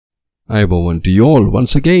I want to you all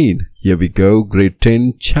once again. Here we go, grade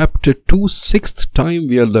 10, chapter 2, 6th time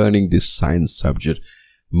we are learning this science subject,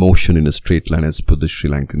 motion in a straight line as per the Sri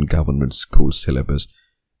Lankan government school syllabus.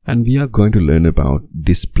 And we are going to learn about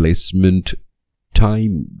displacement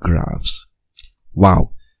time graphs.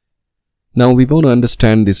 Wow. Now we want to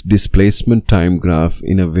understand this displacement time graph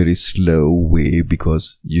in a very slow way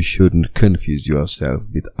because you shouldn't confuse yourself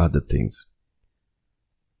with other things.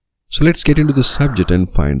 So let's get into the subject and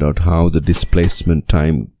find out how the displacement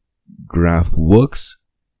time graph works.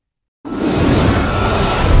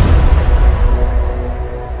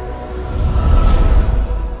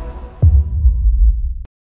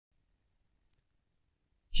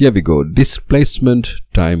 Here we go, displacement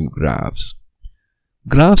time graphs.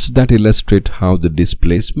 Graphs that illustrate how the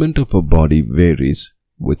displacement of a body varies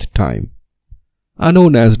with time are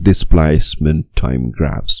known as displacement time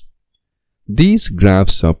graphs. These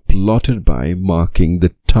graphs are plotted by marking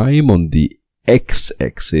the time on the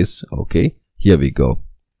x-axis. Okay, here we go.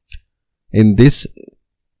 In this,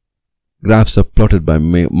 graphs are plotted by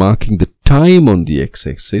marking the time on the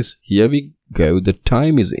x-axis. Here we go. The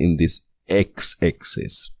time is in this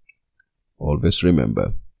x-axis. Always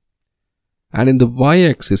remember. And in the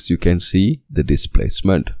y-axis, you can see the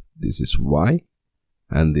displacement. This is y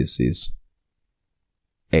and this is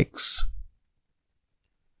x.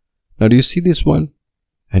 Now do you see this one?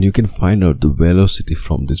 And you can find out the velocity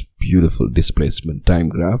from this beautiful displacement time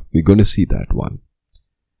graph. We're going to see that one.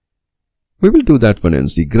 We will do that one and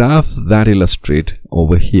see. Graph that illustrate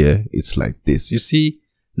over here, it's like this. You see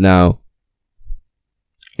now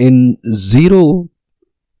in 0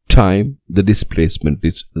 time the displacement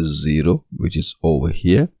is 0, which is over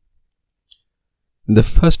here. In the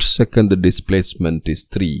first second the displacement is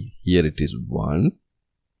 3. Here it is 1.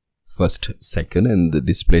 First second, and the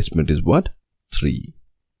displacement is what? 3.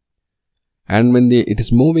 And when it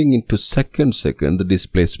is moving into second, the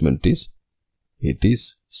displacement is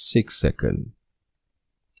 6 seconds.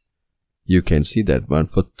 You can see that one.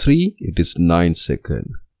 For 3 it is 9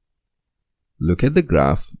 seconds. Look at the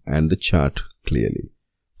graph and the chart clearly.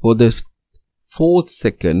 For the 4th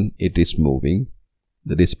second it is moving,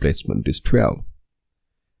 the displacement is 12.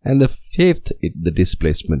 And the 5th the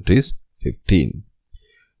displacement is 15.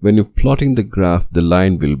 When you're plotting the graph, the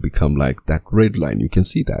line will become like that red line. You can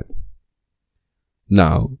see that.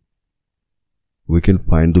 Now, we can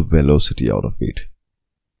find the velocity out of it.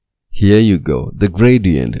 Here you go. The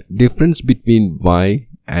gradient, difference between y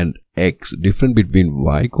and x, difference between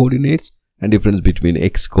y coordinates and difference between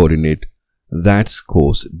x coordinate. That's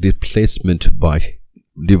called displacement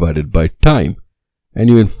divided by time. And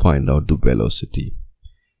you will find out the velocity.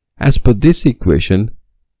 As per this equation,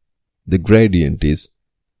 the gradient is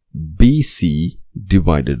BC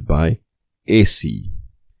divided by AC.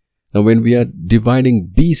 Now when we are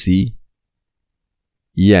dividing BC,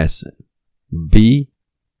 yes, B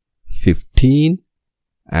 15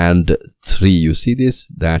 and 3. You see this?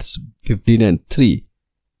 That's 15 and 3.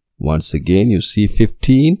 Once again you see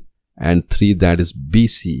 15 and 3, that is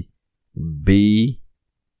BC. BC.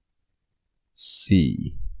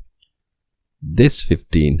 This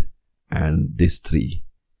 15 and this 3.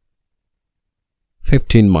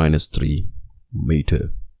 15 minus 3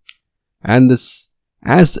 meter. And this,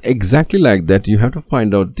 as exactly like that, you have to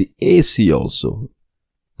find out the AC also.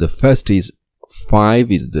 The first is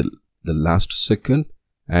 5 is the last second,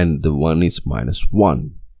 and the 1 is minus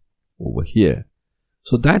 1 over here.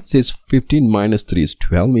 So that says 15 minus 3 is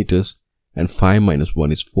 12 meters and 5 minus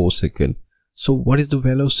 1 is 4 seconds. So what is the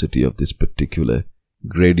velocity of this particular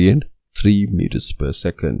gradient? 3 meters per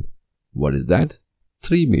second. What is that?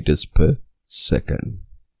 3 meters per second.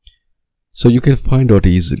 So you can find out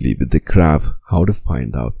easily with the graph how to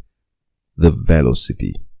find out the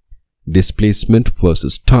velocity. Displacement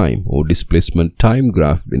versus time, or displacement time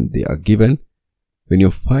graph, when they are given, when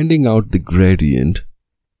you're finding out the gradient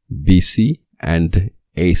BC and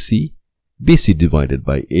AC, BC divided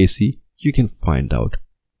by AC, you can find out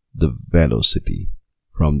the velocity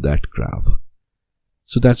from that graph.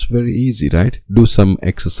 So that's very easy, right? Do some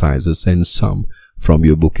exercises and some from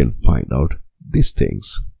your book and find out these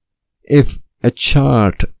things. If a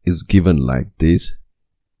chart is given like this,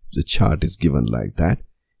 the chart is given like that,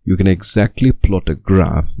 you can exactly plot a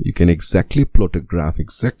graph. You can exactly plot a graph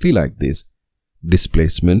exactly like this.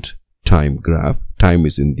 Displacement time graph. Time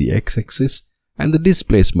is in the x-axis and the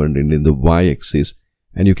displacement in the y-axis,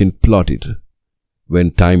 and you can plot it.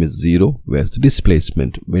 When time is 0, where's the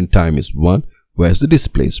displacement? When time is 1, where's the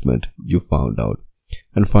displacement? You found out.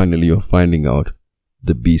 And finally you're finding out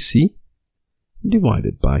the BC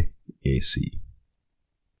divided by AC.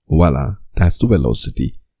 Voila, that's the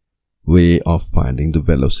velocity way of finding the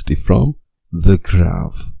velocity from the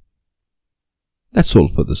graph. That's all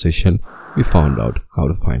for the session. We found out how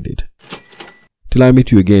to find it. Till I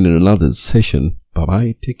meet you again in another session, bye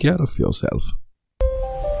bye, take care of yourself.